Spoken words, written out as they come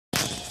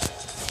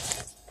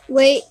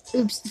Wait,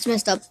 oops, it's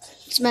messed up.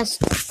 It's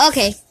messed.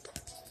 Okay.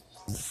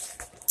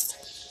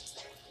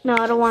 No,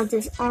 I don't want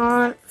this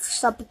on.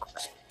 Stop.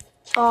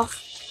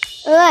 Off.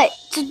 Alright,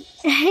 so,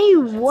 hey,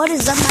 what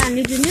is up, my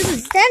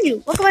noodles?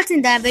 Daniel. Welcome back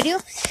to that video.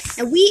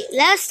 And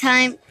last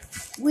time,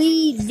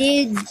 we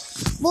did,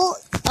 well,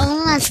 on the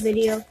last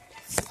video,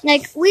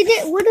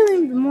 we're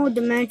doing more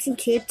Dimension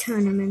Kid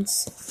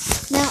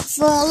tournaments. Now,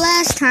 for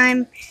last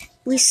time,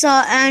 we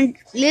saw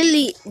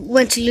Lily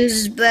went to lose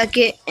his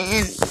bucket,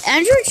 and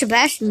Andrew and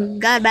Sebastian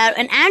got about it,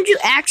 and Andrew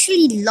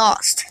actually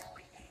lost.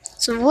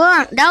 So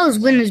that was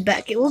winner's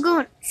bucket.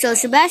 So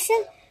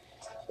Sebastian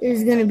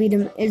is gonna be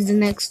the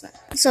next one.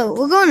 So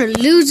we're going to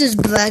lose his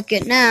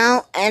bucket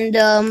now, and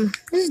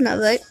this is not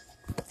right.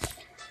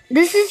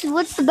 This is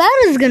what the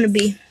battle is gonna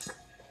be.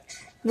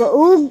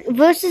 Raul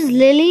versus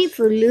Lily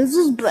for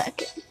loser's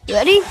bracket.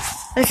 Ready?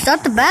 Let's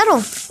start the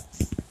battle.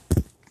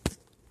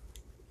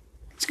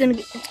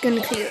 It's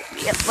gonna clear.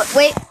 Yep, but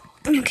wait.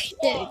 Okay,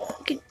 there you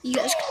go. You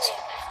guys can see.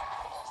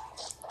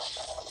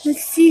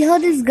 Let's see how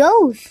this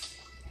goes.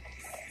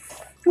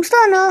 We're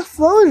starting off.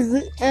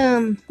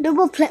 They're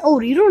both playing. Oh,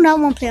 you do not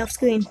want to play off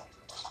screen.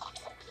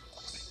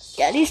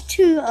 Yeah, these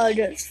two are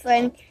just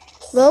fighting.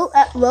 Ro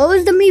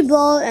is the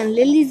meatball and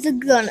Lily's the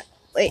gunner.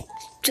 Wait,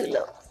 too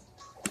low.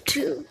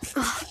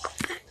 Oh,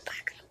 go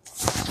back.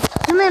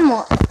 Come in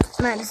more.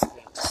 Man,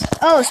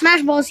 oh,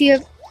 Smash Ball's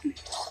here.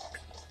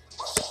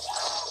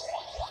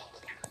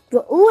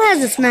 Raul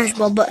has a Smash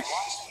Ball, but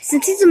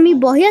since he's a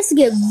meatball, he has to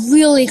get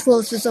really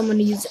close for someone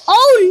to use it.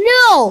 Oh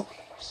no!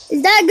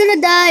 Is that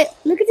gonna die?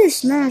 Look at this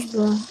Smash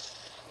Ball.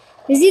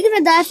 Is he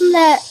gonna die from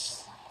that?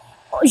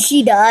 Oh,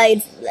 she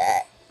died from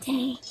that.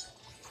 Dang.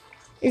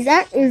 Is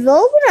Raul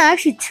gonna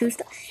actually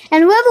two-star?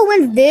 And whoever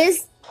wins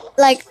this,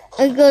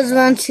 it goes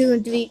around 2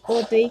 and 3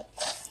 or 3.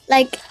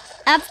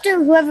 After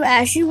whoever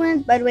actually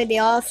wins, by the way,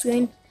 they're off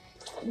screen.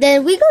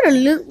 Then we go to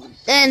Luke,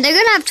 and they're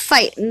gonna have to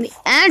fight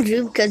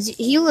Andrew because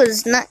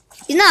he's not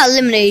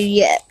eliminated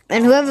yet.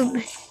 And whoever,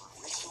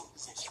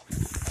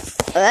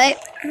 alright,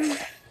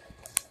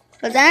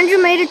 because Andrew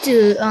made it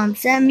to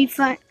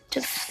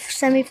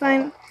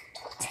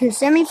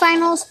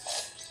semifinals,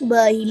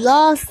 but he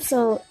lost.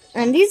 So,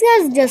 and these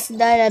guys just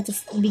died at the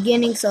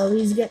beginning, so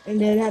they're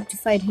gonna have to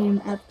fight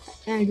him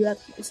Andrew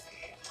after this.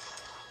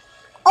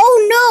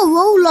 Oh no,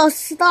 Raul lost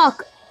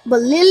stock.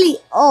 But Lily,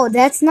 oh,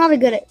 that's not a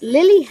good.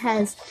 Lily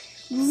has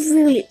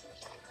really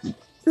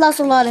lost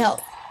a lot of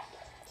health.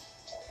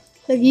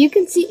 Like you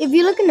can see, if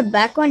you look in the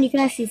background, you can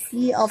actually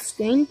see off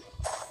screen.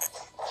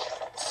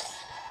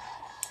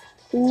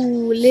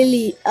 Ooh,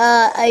 Lily,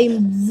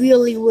 I'm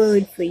really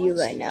worried for you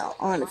right now.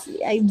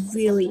 Honestly, I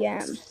really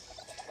am.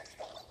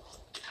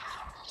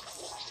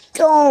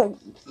 Don't.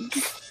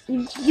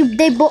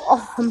 They both.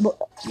 Oh,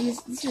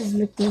 this is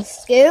looking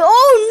scary.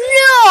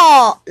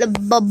 Oh no! The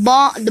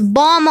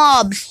bomb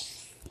mobs.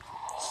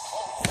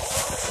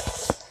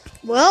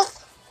 Well,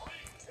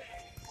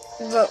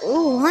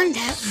 Raul won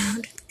that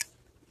round.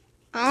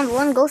 Round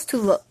 1 goes to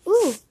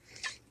Raul.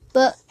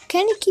 But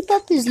can he keep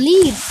up his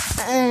lead?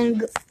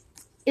 And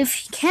if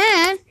he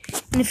can,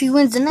 and if he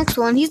wins the next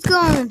one, he's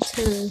going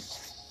to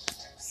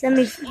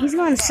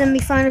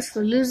semifinals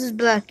for loser's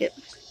bracket.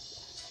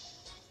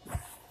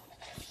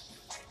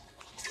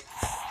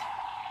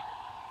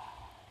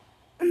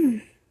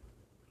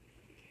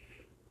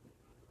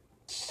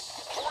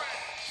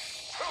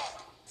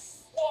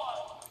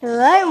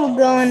 Alright, we're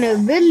going to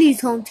Ridley's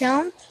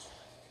hometown,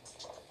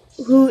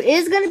 who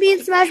is going to be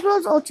in Smash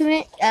Bros.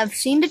 Ultimate. I've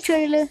seen the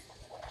trailer.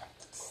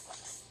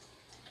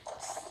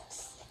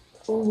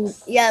 Ooh,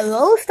 yeah,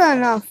 Raul's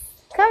starting off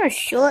kind of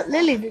short.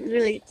 Lily's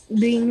really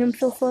beating him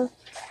so far.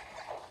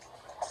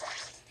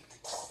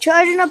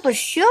 Charging up a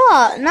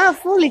shot. Not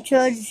fully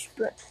charged,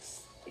 but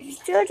he's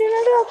charging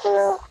it up a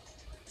little.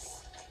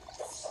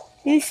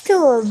 He's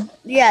still,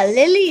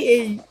 Lily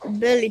is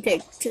barely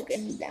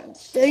taking them.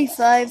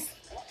 35.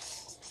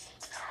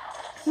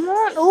 Come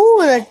on.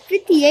 Oh, that's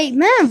 58.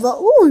 Man, but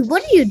ooh,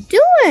 what are you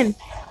doing?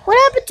 What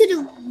happened to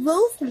the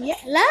roll from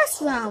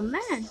last round,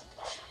 man?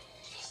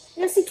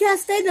 Guess he can't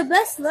stay the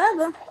best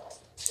forever.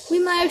 We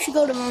might actually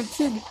go to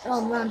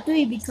round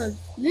 3 because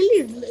Lily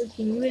is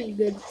looking really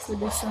good for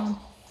this round.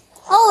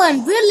 Oh,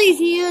 and Ridley's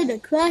here to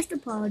crash the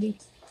party.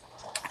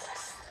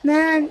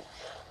 Man,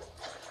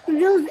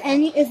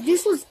 if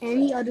this was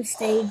any other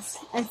stage,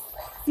 I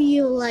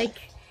feel like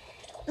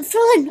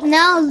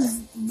now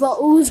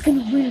Raul's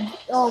gonna win.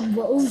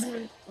 Raul's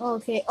gonna.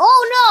 Okay.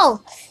 Oh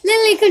no!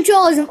 Lily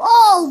controls him.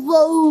 Oh,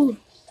 Raul.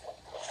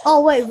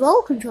 Oh wait,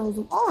 Raul controls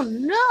him. Oh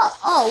no!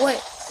 Oh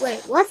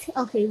wait, what?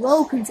 Okay,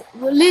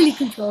 Lily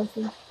controls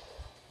him.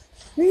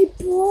 They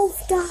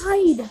both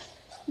died.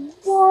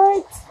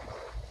 What?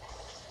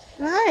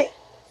 Alright.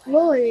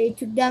 Raul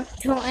didn't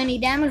took any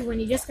damage when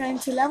he just got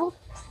into level.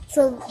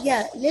 So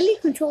yeah, Lily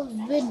controls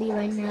Ridley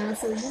right now.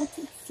 So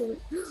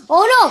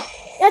oh no!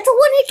 That's a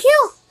one-hit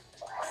kill.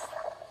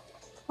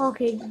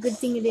 Okay, good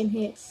thing it didn't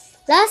hit.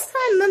 Last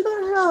time, remember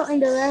how in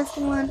the last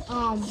one,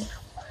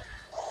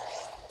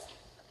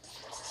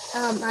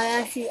 I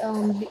actually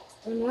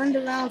won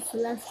the round for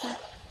last time.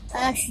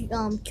 I actually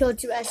killed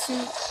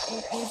Terrestrial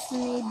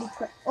instantly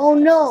because oh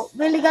no,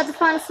 Lily got the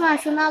final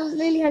smash, so now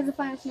Lily has the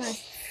final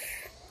smash.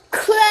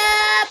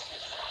 Crap!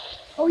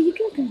 Oh, you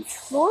can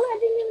control? I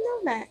didn't even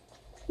know that.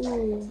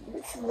 Ooh,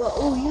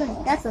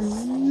 that's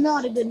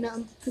not a good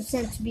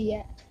percent to be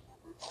at.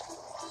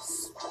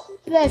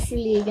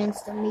 Especially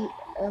against a me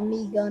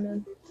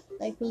gunner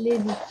like Lily.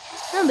 No,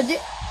 but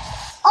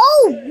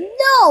oh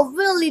no!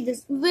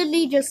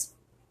 Really just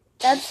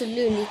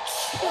absolutely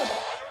killed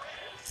it.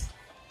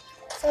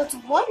 So it's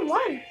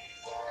 1-1.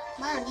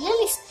 Man,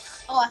 Lily's.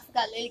 Oh, I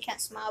forgot Lily can't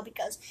smile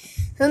because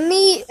her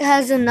me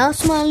has enough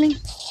smiling.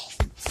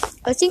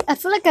 I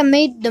feel like I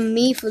made the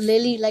me for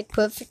Lily like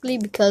perfectly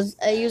because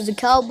I used the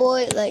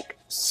cowboy like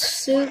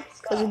suit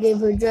because I gave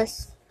her a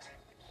dress.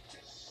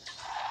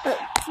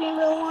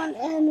 Female one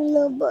and a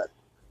little butt.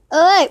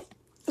 Alright,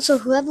 so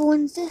whoever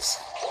wins this,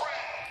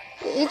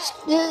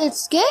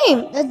 it's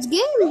game. That's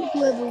game.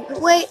 Whoever.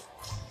 Wait.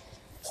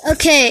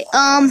 Okay.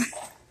 I'm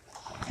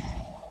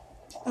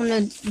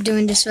not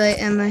doing this right,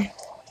 am I?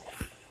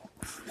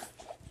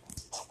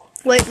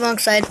 Wait, wrong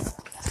side.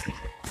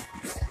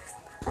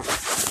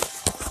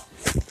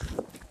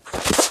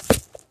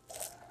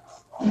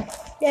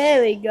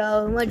 There we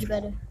go, much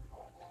better.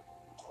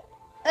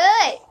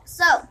 Alright,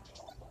 so,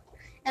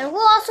 and we're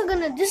also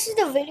gonna, this is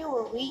the video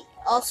where we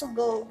also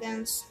go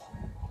against,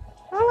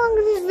 how long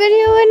is this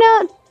video right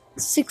now?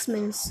 6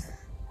 minutes.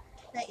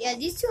 Yeah,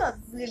 these two are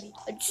really,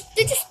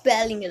 they're just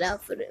battling it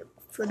out for the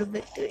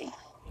victory.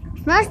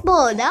 Smash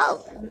ball, that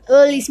was an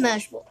early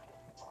smash ball.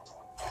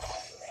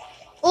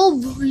 Oh,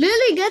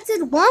 Lily gets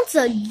it once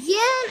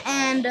again,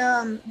 and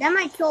that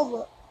might kill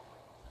her.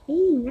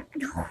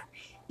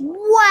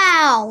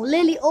 Wow,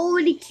 Lily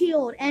already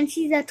killed, and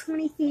she's at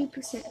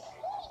 23%.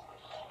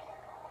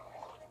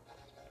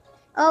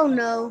 Oh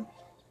no.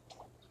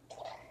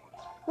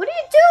 What are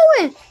you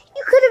doing?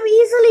 You could have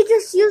easily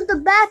just used the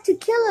bat to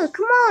kill her.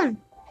 Come on.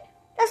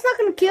 That's not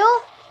gonna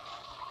kill.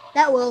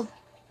 That will.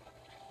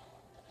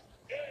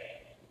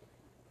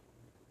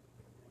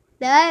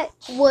 That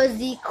was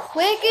the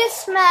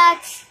quickest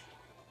match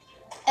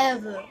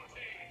ever.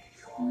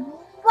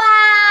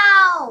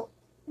 Wow!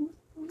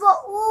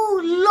 But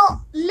ooh, look,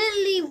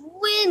 Lily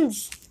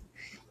wins.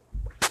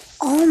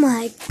 Oh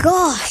my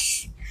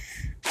gosh.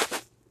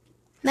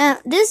 Man,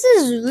 this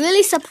is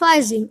really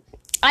surprising.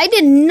 I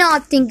did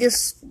not think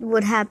this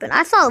would happen.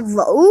 I thought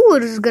Raul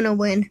was gonna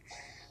win.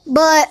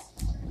 But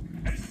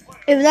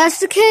if that's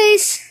the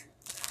case,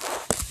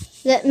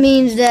 that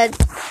means that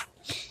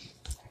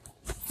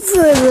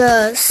for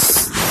the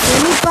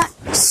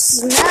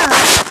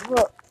snap,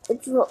 well,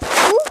 it's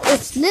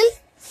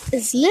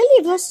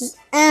Lily versus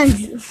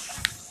Andrew.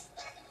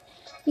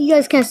 You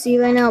guys can't see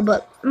right now,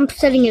 but I'm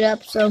setting it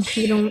up so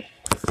you don't.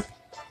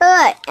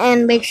 Alright,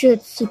 and make sure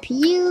it's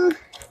CPU.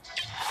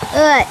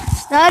 Alright,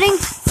 starting.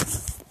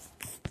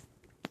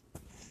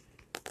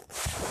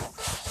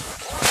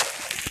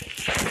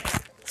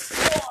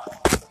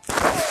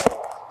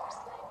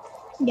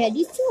 Yeah,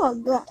 these two are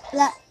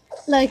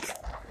like,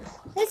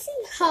 let's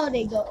see how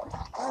they go.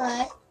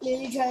 Alright,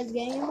 Lily tries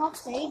getting him off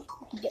stage.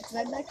 He gets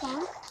right back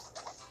on.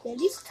 Yeah,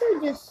 these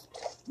two just,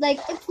 like,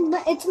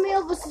 it's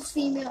male versus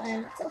female,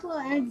 and so far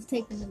Andrew's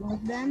taking the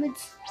most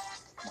damage.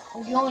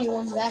 And the only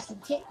one who actually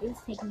is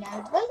taking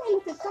damage. But then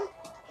look at them.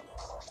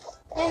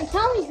 And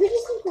tell me, who do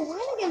you think will win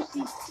against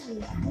these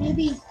two?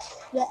 Maybe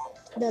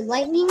the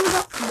lightning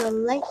master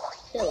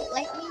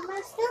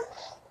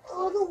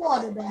or the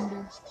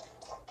waterbender?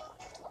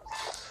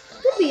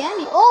 Could be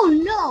any. Oh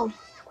no!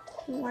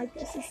 I don't like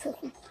this. It's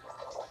tricky.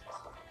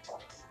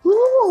 Who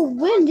will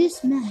win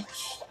this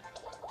match?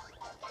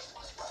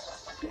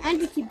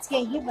 Andrew keeps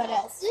getting hit by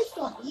that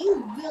system.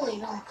 You really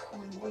don't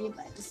want to worry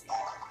about this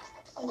guy.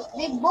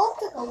 They both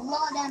took a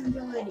lot of damage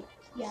already.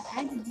 Yeah,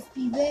 Andrew, just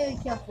be very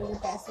careful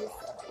with that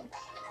system.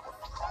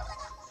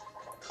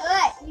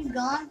 Alright, he's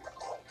gone.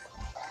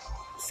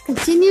 Let's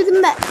continue the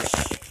match.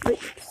 Wait,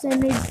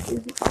 percentage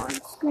is on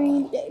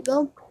screen. There you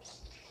go.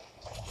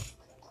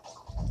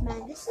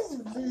 Man, this is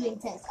really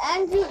intense.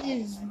 Andrew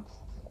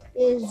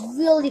is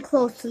really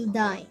close to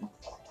dying.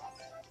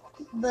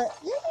 But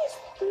Lily's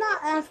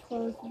not as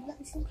close.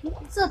 It's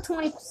a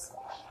 20%.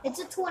 It's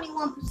a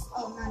 21%.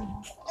 Oh, not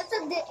even.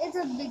 It's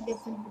a big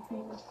difference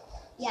between them.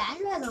 Yeah,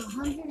 Andrew has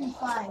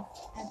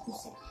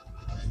 105%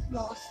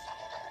 loss.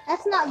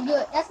 That's not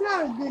good. That's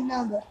not a good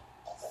number.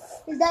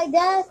 Is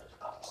that?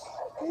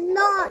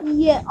 Not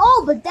yet.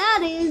 Oh, but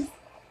that is.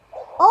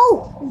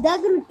 Oh, is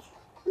that gonna?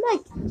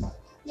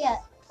 Yeah.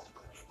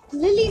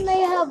 Lily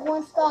may have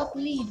one stock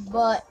lead,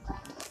 but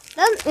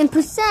in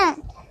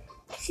percent,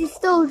 she's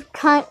still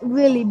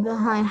really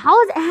behind. How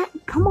is it?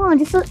 Come on,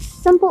 just a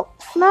simple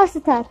smash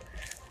attack.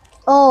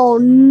 Oh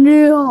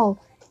no,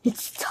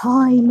 it's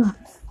time.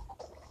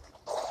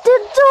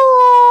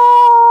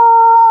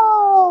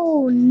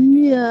 Oh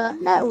yeah,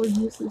 that was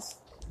useless.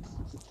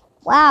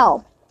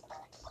 Wow.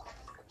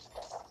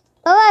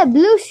 Alright,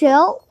 blue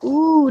shell.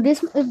 Ooh,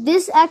 if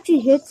this actually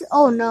hits.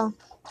 Oh no,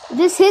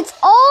 this hits.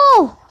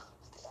 Oh.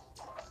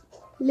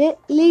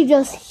 Lee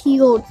just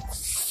healed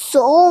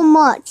so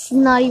much. She's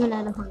not even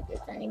at 100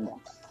 anymore.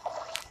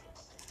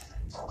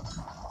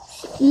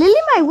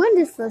 Lily might win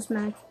this first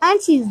match.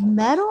 And she's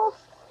metal.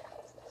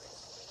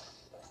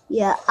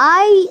 Yeah,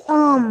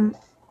 I'm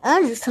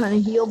just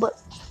trying to heal, but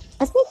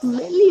I think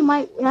Lily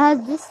might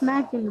have this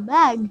match in the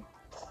bag.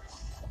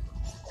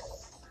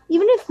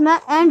 Even if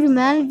Andrew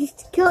manages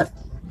to kill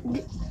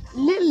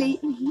Lily,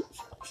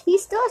 he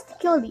starts to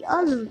kill the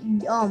other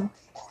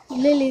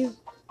Lily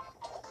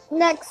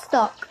next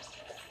stock.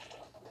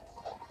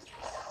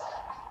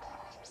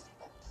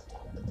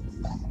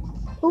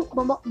 Oh,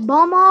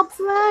 bomb up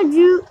for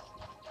Andrew.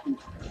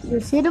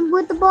 Just hit him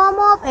with the bomb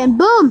up and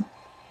boom.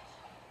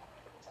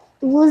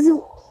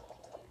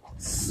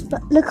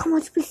 Look how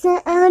much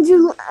percent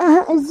Andrew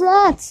is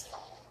that.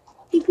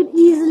 He could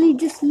easily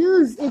just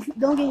lose if you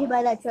don't get hit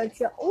by that charge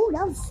shot. Oh,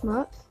 that was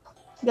smart.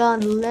 Got on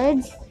the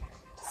ledge.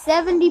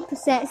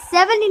 70%,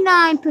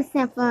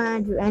 79% for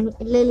Andrew, and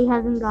Lily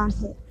hasn't gone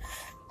hit.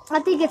 I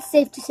think it's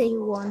safe to say he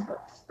won, but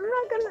I'm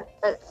not gonna look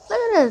at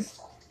this.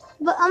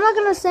 But I'm not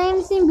gonna say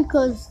anything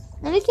because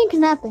anything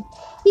can happen.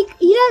 You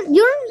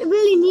don't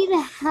really need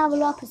to have a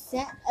lot of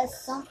percent in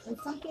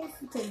some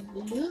cases to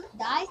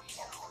die.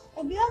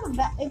 If you have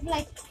if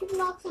you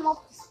knock him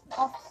off the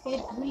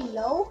stage really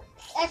low,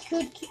 that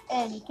could,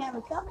 and he can't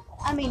recover.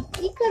 I mean,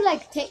 he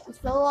could take the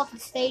flow off the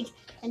stage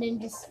and then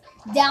just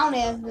down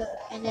air,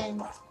 and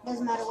then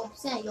doesn't matter what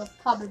percent, you'll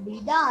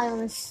probably die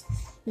unless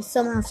you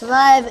somehow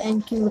survive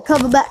and can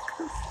recover back.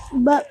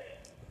 But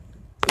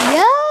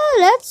yeah,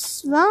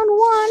 that's round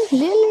 1.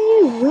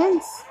 Lily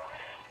wins.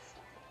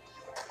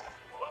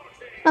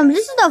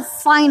 This is the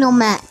final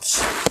match.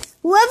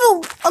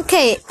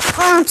 Okay,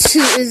 round 2.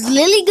 Is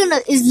Lily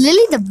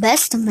the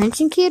best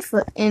Dimension Kid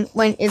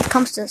when it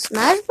comes to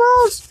Smash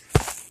Bros?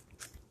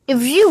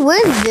 If she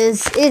wins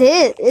this,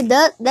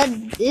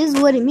 that is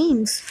what it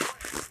means.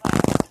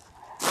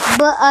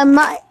 But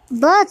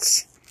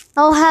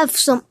I'll have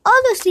some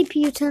other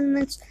CPU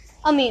tournaments.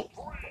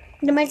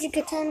 Dimension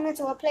Kid tournaments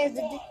or players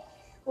that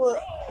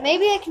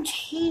maybe I can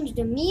change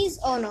the Mii's.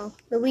 Oh no,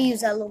 the Wii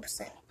U's at low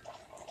percent.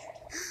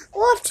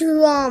 We'll have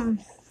to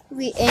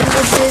we end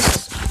with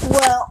this.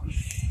 Well,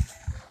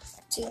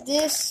 to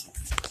this.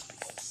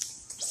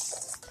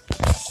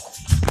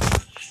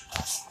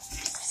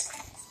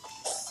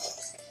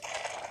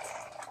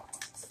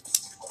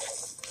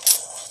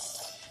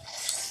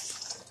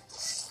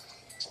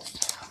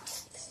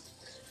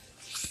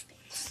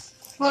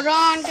 Hold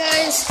on,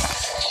 guys.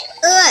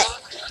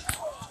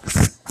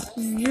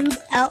 Zoom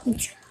out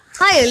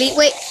entirely.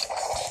 Wait.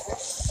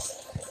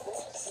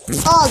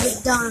 Oh,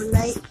 the darn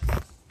light.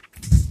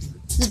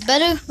 Is it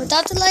better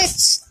without the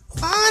lights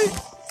on?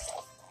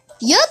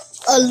 Yep,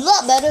 a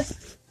lot better.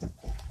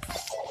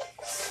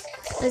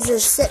 Let's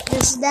just set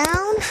this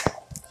down.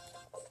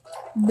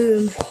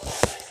 Boom.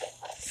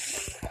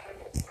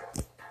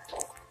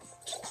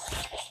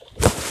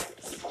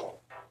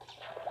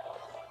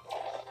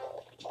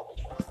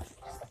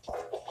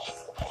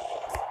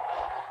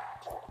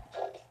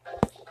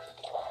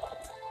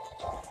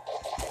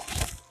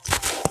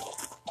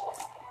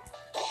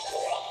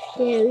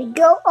 There we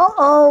go.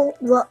 Uh-oh.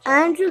 Well,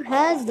 Andrew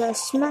has the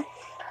smash.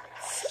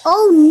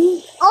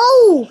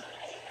 Oh!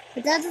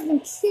 But that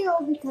doesn't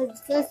kill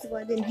because first of all,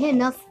 I didn't hit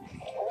enough.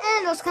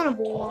 And it was kind of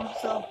boring,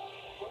 so.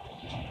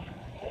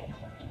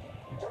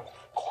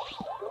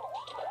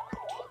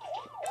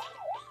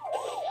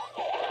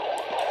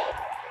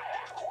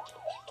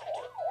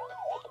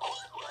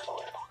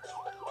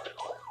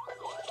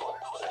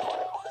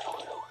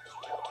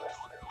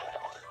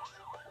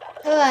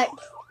 Alright.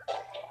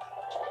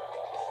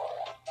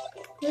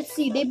 Let's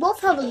see, they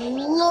both have a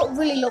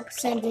really low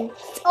percentage.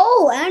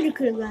 Oh, Andrew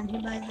could have gotten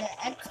hit by the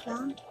X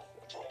bomb.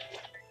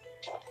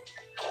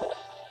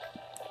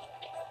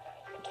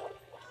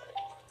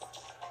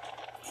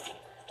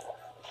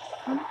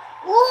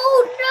 Oh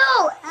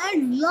no!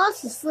 Andrew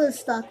lost his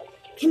first stock.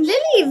 Can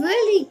Lily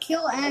really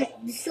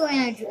destroy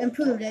Andrew and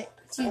prove that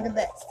she's the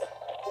best?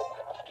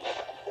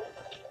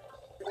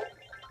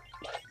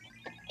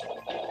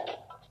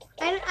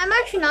 And I'm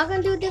actually not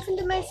gonna do a different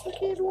Dimension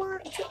Kid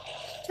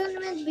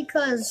tournament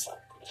because,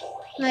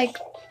 it's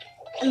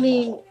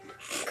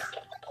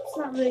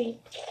not really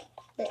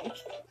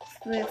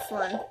very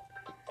fun.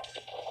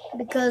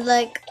 Because,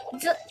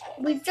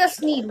 we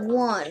just need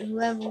one.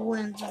 Whoever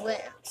wins,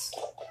 wins.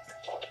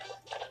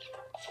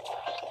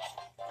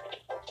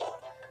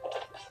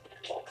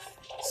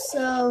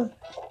 So,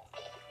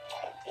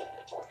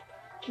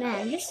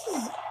 man, this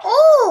is...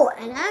 Oh!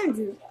 And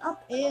Andrew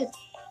up air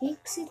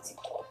takes it.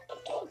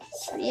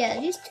 So, yeah,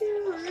 these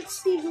two,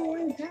 let's see who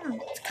wins now.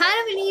 It's kind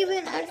of an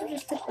even. Andrew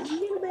just took a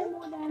little bit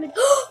more damage.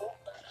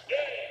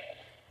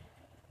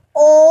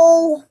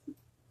 Oh!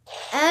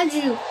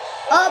 Andrew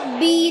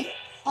upbeat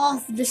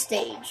off the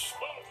stage.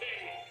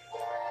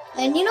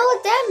 And you know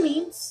what that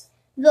means?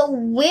 The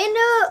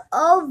winner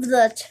of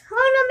the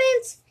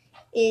tournament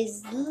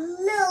is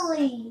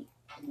Lily.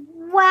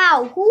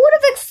 Wow, who would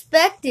have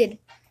expected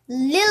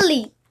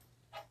Lily,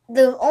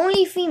 the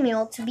only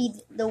female, to be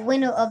the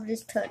winner of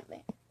this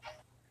tournament?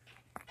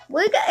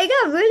 it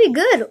got really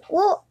good.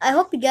 Well, I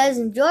hope you guys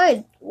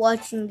enjoyed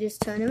watching this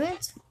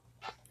tournament.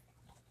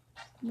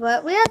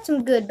 But we had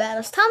some good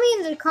battles. Tell me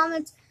in the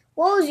comments,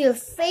 what was your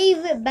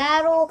favorite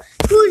battle?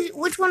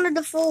 Which one of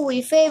the four were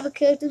your favorite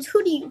characters?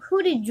 Who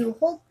did you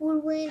hope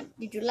would win?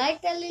 Did you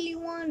like that Lily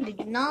one? Did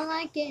you not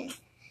like it?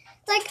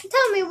 Like,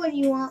 tell me what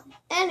you want.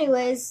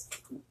 Anyways,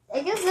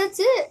 I guess that's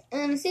it.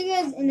 And see you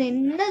guys in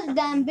another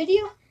damn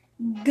video.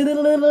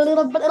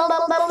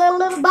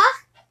 Bye.